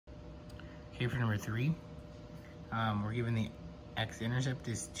Okay, for number 3, we're given the x-intercept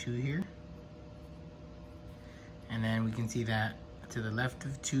is 2 here. And then we can see that to the left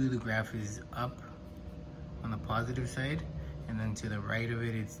of 2, the graph is up on the positive side. And then to the right of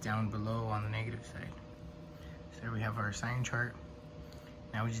it, it's down below on the negative side. So there we have our sign chart.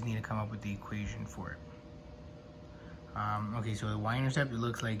 Now we just need to come up with the equation for it. Okay, so the y-intercept, it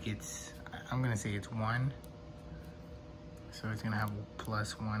looks like it's, I'm gonna say it's 1. So it's gonna have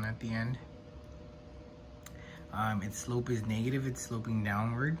plus 1 at the end. Its slope is negative, it's sloping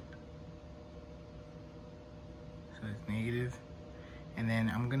downward. So it's negative. And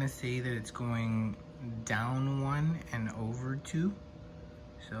then I'm gonna say that it's going down 1 and over 2.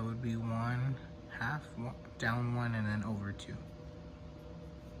 So it would be 1/2, down 1 and then over 2.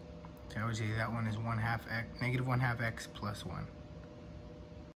 So I would say that one is negative 1/2 x plus 1.